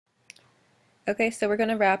Okay, so we're going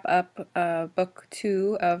to wrap up book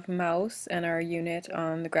 2 of Mouse and our unit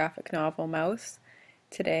on the graphic novel Mouse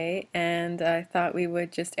today, and I thought we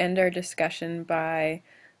would just end our discussion by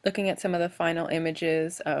looking at some of the final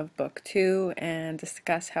images of book 2 and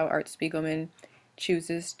discuss how Art Spiegelman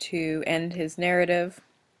chooses to end his narrative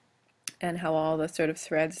and how all the sort of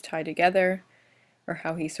threads tie together, or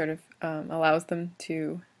how he sort of allows them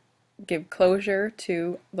to give closure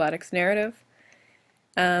to Vladek's narrative.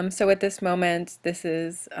 So at this moment, this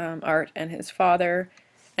is Art and his father,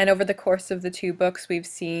 and over the course of the two books, we've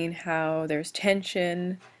seen how there's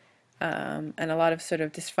tension and a lot of sort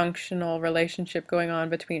of dysfunctional relationship going on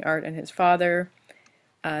between Art and his father.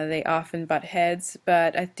 They often butt heads,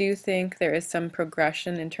 but I do think there is some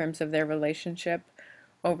progression in terms of their relationship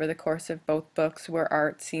over the course of both books, where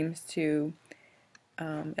Art seems to,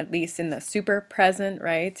 at least in the super present,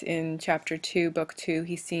 right, in chapter 2, book 2,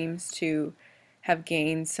 he seems to have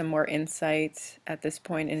gained some more insight at this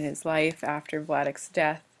point in his life after Vladek's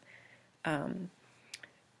death,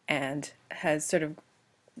 and has sort of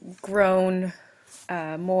grown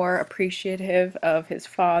more appreciative of his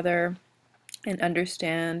father and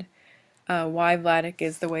understand why Vladek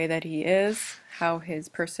is the way that he is, how his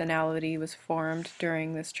personality was formed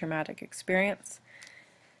during this traumatic experience.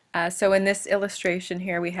 So in this illustration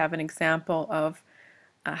here we have an example of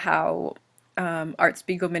how Art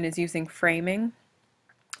Spiegelman is using framing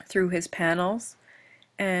through his panels,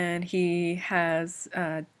 and he has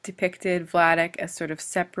depicted Vladek as sort of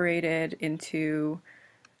separated into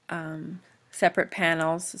separate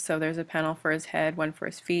panels. So there's a panel for his head, one for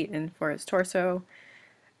his feet, and for his torso,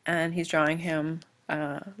 and he's drawing him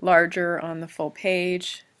larger on the full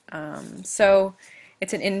page. So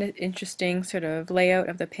it's an interesting sort of layout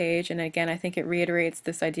of the page, and again I think it reiterates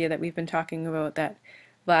this idea that we've been talking about, that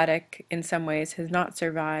Vladek in some ways has not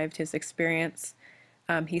survived his experience.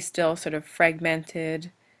 He's still sort of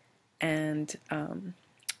fragmented and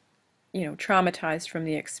traumatized from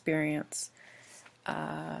the experience.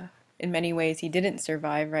 In many ways he didn't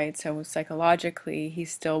survive, right? So psychologically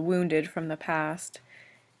he's still wounded from the past,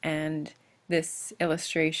 and this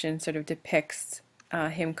illustration sort of depicts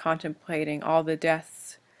him contemplating all the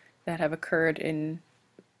deaths that have occurred in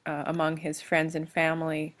among his friends and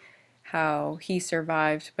family, how he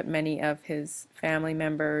survived but many of his family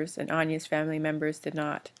members and Anya's family members did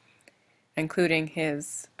not, including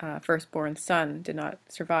his firstborn son did not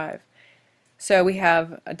survive. So we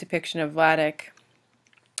have a depiction of Vladek,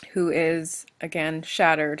 who is again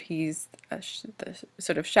shattered. He's the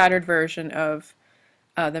sort of shattered version of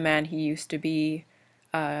the man he used to be,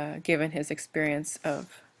 given his experience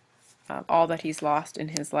of all that he's lost in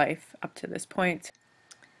his life up to this point.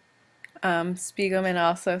 Spiegelman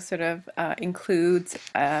also sort of includes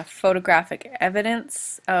photographic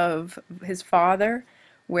evidence of his father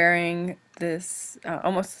wearing this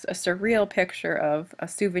almost a surreal picture of a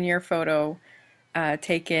souvenir photo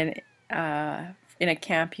taken in a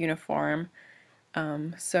camp uniform.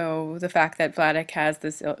 So the fact that Vladek has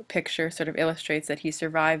this picture sort of illustrates that he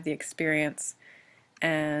survived the experience,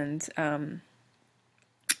 and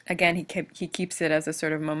again, he keeps it as a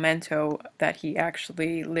sort of memento that he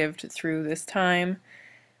actually lived through this time.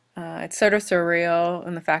 It's sort of surreal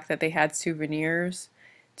in the fact that they had souvenirs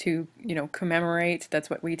to, commemorate. That's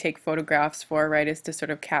what we take photographs for, right, is to sort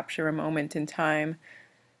of capture a moment in time.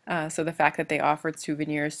 So the fact that they offered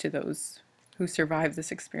souvenirs to those who survived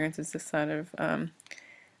this experience is just sort of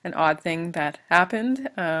an odd thing that happened.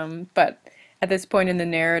 But at this point in the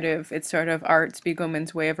narrative, it's sort of Art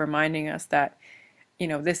Spiegelman's way of reminding us that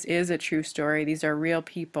this is a true story. These are real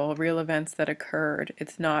people, real events that occurred.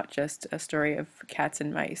 It's not just a story of cats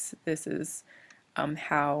and mice. This is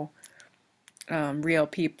how real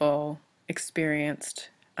people experienced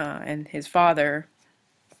and his father's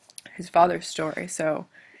story. So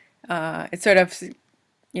it sort of,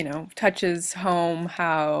 touches home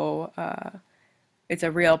how it's a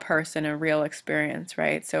real person, a real experience,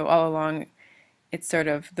 right? So all along, it's sort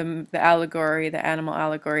of the allegory, the animal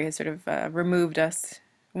allegory, has sort of removed us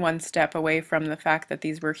one step away from the fact that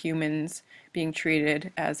these were humans being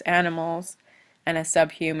treated as animals and as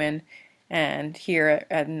subhuman. And here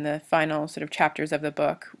in the final sort of chapters of the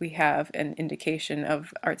book, we have an indication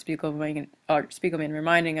of Art Spiegelman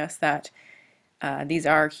reminding us that these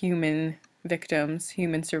are human victims,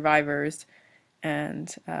 human survivors,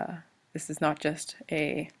 and this is not just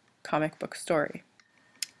a comic book story.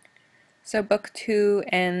 So book 2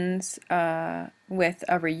 ends with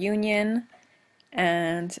a reunion,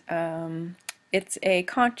 and it's a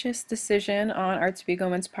conscious decision on Art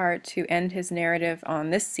Spiegelman's part to end his narrative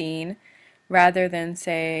on this scene, rather than,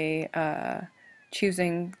 say,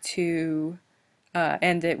 choosing to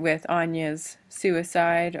end it with Anya's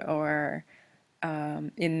suicide, or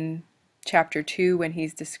in chapter 2 when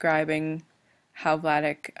he's describing how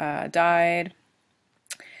Vladek died.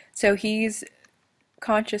 So he's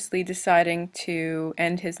consciously deciding to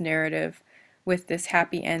end his narrative with this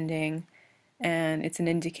happy ending, and it's an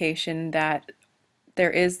indication that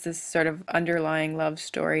there is this sort of underlying love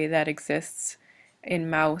story that exists in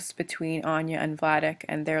Mouse between Anya and Vladek,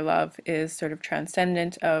 and their love is sort of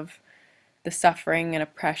transcendent of the suffering and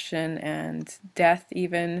oppression and death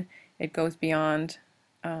even. It goes beyond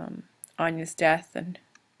Anya's death, and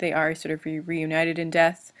they are sort of reunited in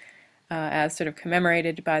death, as sort of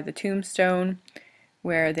commemorated by the tombstone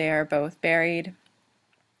where they are both buried.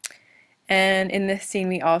 And in this scene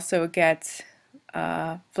we also get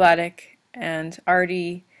Vladek and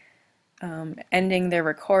Artie ending their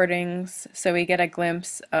recordings, so we get a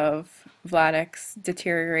glimpse of Vladek's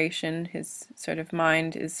deterioration. His sort of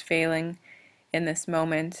mind is failing in this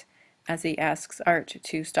moment as he asks Art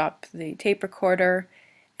to stop the tape recorder,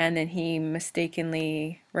 and then he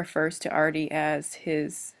mistakenly refers to Artie as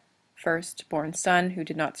his firstborn son who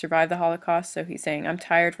did not survive the Holocaust. So he's saying, "I'm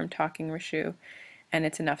tired from talking, Rishu, and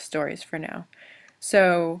it's enough stories for now."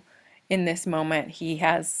 So in this moment he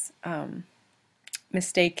has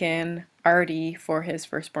mistaken Artie for his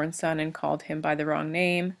firstborn son and called him by the wrong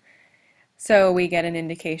name. So we get an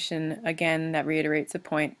indication again that reiterates the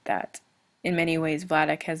point that in many ways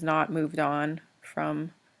Vladek has not moved on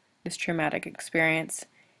from this traumatic experience.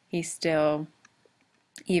 He's still,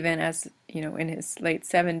 even as in his late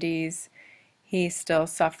 70s, he's still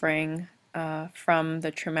suffering from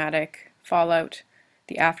the traumatic fallout,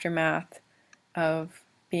 the aftermath of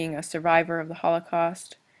being a survivor of the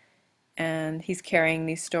Holocaust. And he's carrying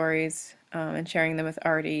these stories and sharing them with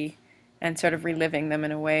Artie and sort of reliving them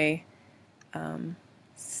in a way.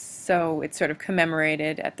 So it's sort of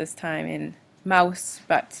commemorated at this time in Mouse,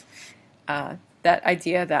 but that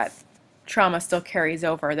idea that trauma still carries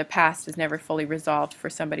over, the past is never fully resolved for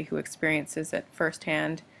somebody who experiences it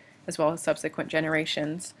firsthand, as well as subsequent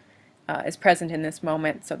generations, is present in this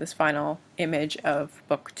moment. So this final image of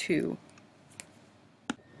book 2.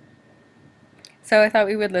 So I thought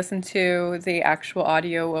we would listen to the actual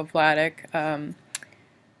audio of Vladek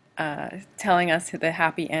telling us the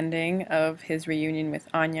happy ending of his reunion with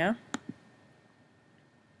Anya.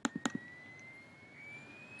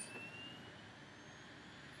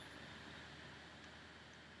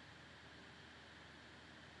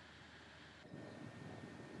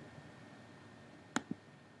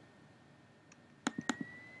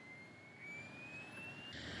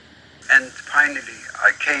 And finally,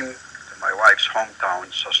 I came to my wife's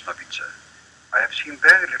hometown, Sosnowice. I have seen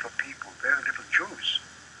very little people, very little Jews.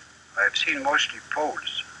 I have seen mostly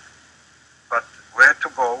Poles. But where to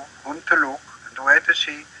go, whom to look, and where to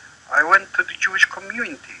see, I went to the Jewish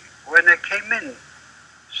community. When I came in,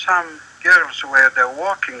 some girls were there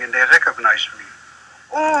walking and they recognized me.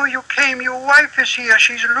 "Oh, you came, your wife is here,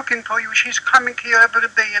 she's looking for you, she's coming here every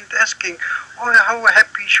day and asking, oh, how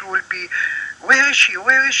happy she will be. Where is she?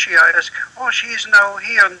 Where is she?" I asked. "Oh, she is now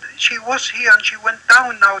here, and she was here, and she went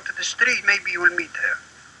down now to the street. Maybe you will meet her."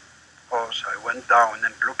 Of course, I went down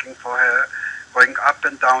and looking for her, going up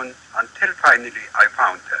and down, until finally I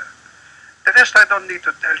found her. The rest I don't need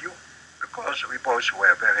to tell you, because we both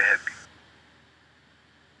were very happy.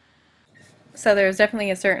 So there's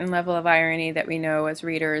definitely a certain level of irony that we know as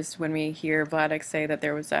readers when we hear Vladek say that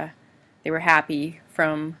they were happy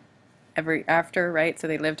from ever after, right? So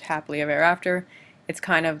they lived happily ever after. It's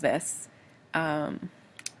kind of this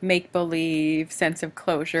make-believe sense of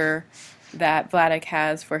closure that Vladek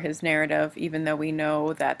has for his narrative, even though we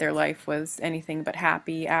know that their life was anything but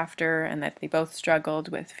happy after, and that they both struggled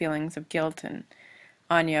with feelings of guilt. And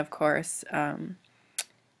Anya, of course,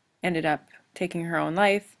 ended up taking her own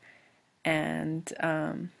life, and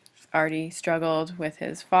Artie struggled with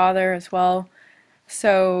his father as well.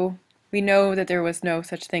 So we know that there was no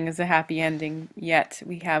such thing as a happy ending, yet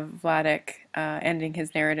we have Vladek ending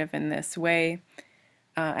his narrative in this way,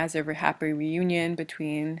 as a happy reunion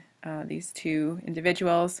between these two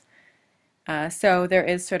individuals. So there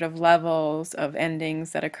is sort of levels of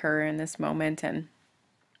endings that occur in this moment, and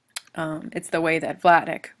it's the way that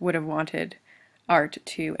Vladek would have wanted Art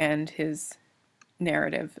to end his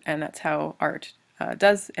narrative, and that's how Art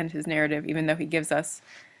does end his narrative, even though he gives us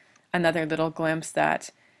another little glimpse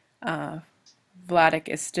that Vladek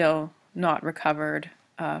is still not recovered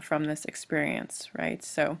from this experience, right?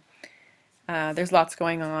 So there's lots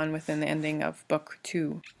going on within the ending of book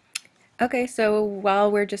 2. Okay, so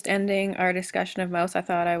while we're just ending our discussion of Mouse, I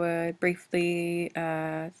thought I would briefly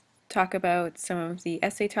talk about some of the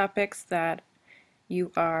essay topics that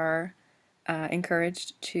you are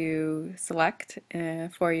encouraged to select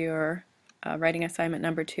for your writing assignment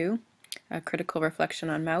number 2, a critical reflection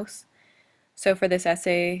on mouse. So for this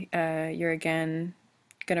essay, you're again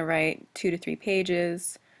going to write 2 to 3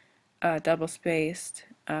 pages, double-spaced,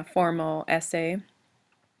 formal essay.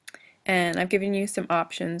 And I've given you some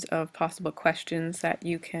options of possible questions that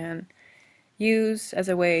you can use as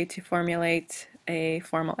a way to formulate a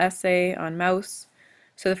formal essay on mouse.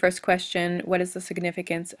 So the first question, what is the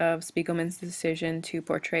significance of Spiegelman's decision to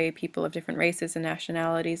portray people of different races and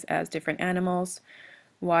nationalities as different animals?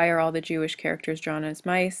 Why are all the Jewish characters drawn as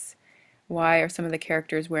mice? Why are some of the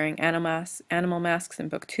characters wearing animal masks in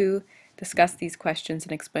book 2? Discuss these questions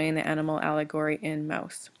and explain the animal allegory in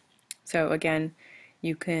mouse. So again,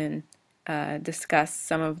 you can discuss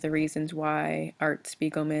some of the reasons why Art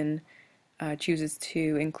Spiegelman chooses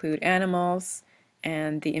to include animals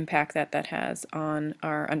and the impact that that has on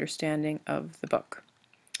our understanding of the book.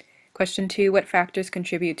 Question 2, what factors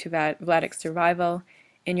contribute to Vladek's survival?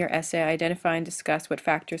 In your essay, identify and discuss what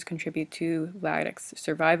factors contribute to Vladek's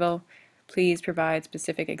survival. Please provide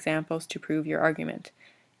specific examples to prove your argument.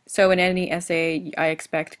 So in any essay, I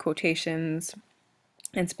expect quotations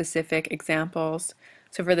and specific examples.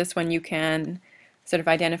 So for this one, you can sort of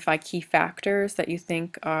identify key factors that you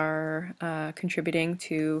think are contributing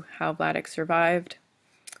to how Vladek survived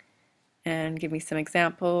and give me some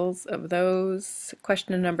examples of those.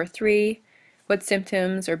 Question number 3, what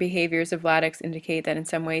symptoms or behaviors of Vladek's indicate that in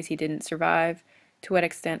some ways he didn't survive? To what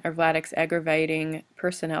extent are Vladek's aggravating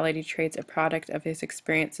personality traits a product of his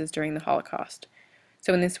experiences during the Holocaust?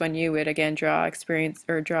 So in this one, you would again draw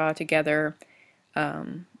together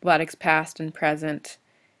Vladek's past and present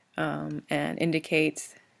and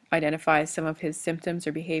identify some of his symptoms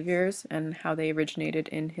or behaviors and how they originated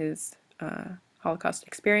in his Holocaust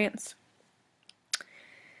experience.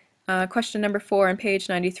 Question number 4, on page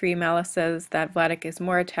 93, Malice says that Vladek is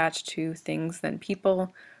more attached to things than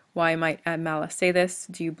people. Why might Malice say this?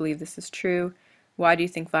 Do you believe this is true? Why do you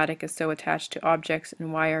think Vladek is so attached to objects,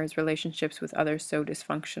 and why are his relationships with others so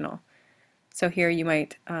dysfunctional? So here you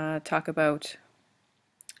might talk about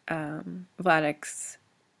Vladek's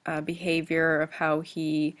behavior, of how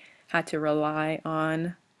he had to rely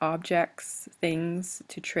on objects, things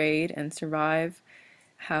to trade and survive,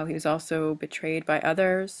 how he was also betrayed by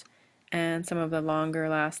others, and some of the longer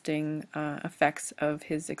lasting effects of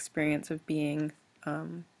his experience of being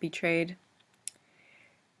betrayed.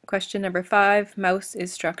 Question number 5, Mouse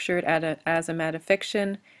is structured as a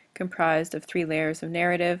metafiction comprised of 3 layers of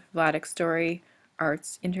narrative: Vladek's story,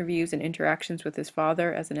 Art's interviews and interactions with his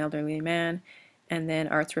father as an elderly man, and then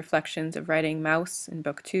Art's reflections of writing Mouse in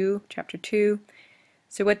book 2, chapter 2.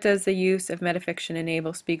 So what does the use of metafiction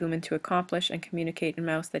enable Spiegelman to accomplish and communicate in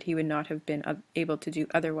Mouse that he would not have been able to do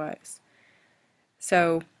otherwise?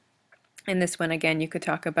 So in this one, again, you could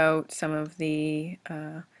talk about some of the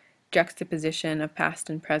juxtaposition of past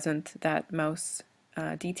and present that Mouse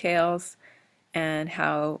details, and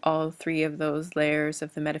how all 3 of those layers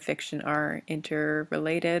of the metafiction are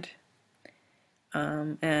interrelated.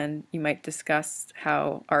 And you might discuss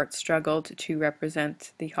how Art struggled to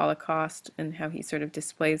represent the Holocaust and how he sort of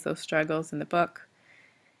displays those struggles in the book,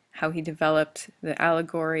 how he developed the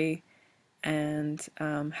allegory, and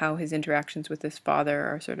how his interactions with his father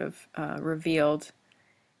are sort of revealed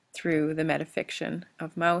through the metafiction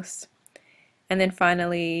of Mouse. And then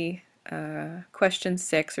finally, question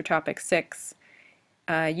 6, or topic 6,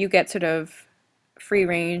 you get sort of free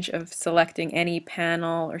range of selecting any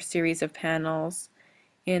panel or series of panels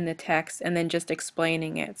in the text and then just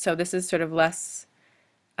explaining it. So this is sort of less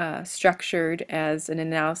structured as an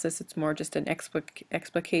analysis. It's more just an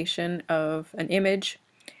explication of an image.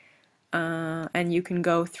 And you can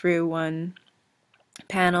go through one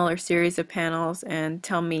panel or series of panels and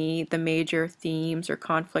tell me the major themes or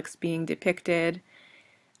conflicts being depicted,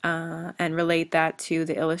 and relate that to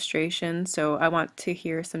the illustration. So I want to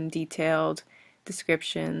hear some detailed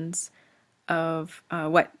descriptions of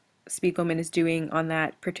what Spiegelman is doing on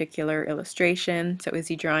that particular illustration. So is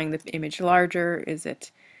he drawing the image larger? Is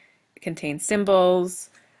it contain symbols?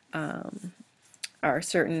 Are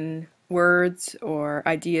certain words or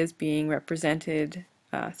ideas being represented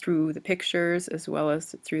through the pictures as well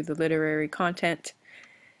as through the literary content?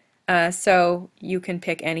 So you can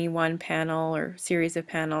pick any one panel or series of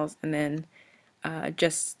panels and then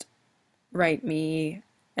just write me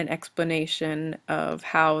an explanation of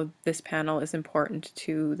how this panel is important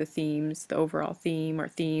to the themes, the overall theme or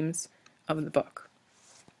themes of the book.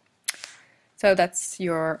 So that's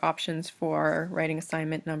your options for writing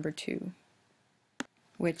assignment number 2,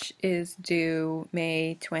 which is due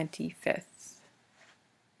May 25th.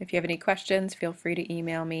 If you have any questions, feel free to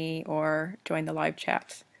email me or join the live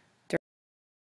chat.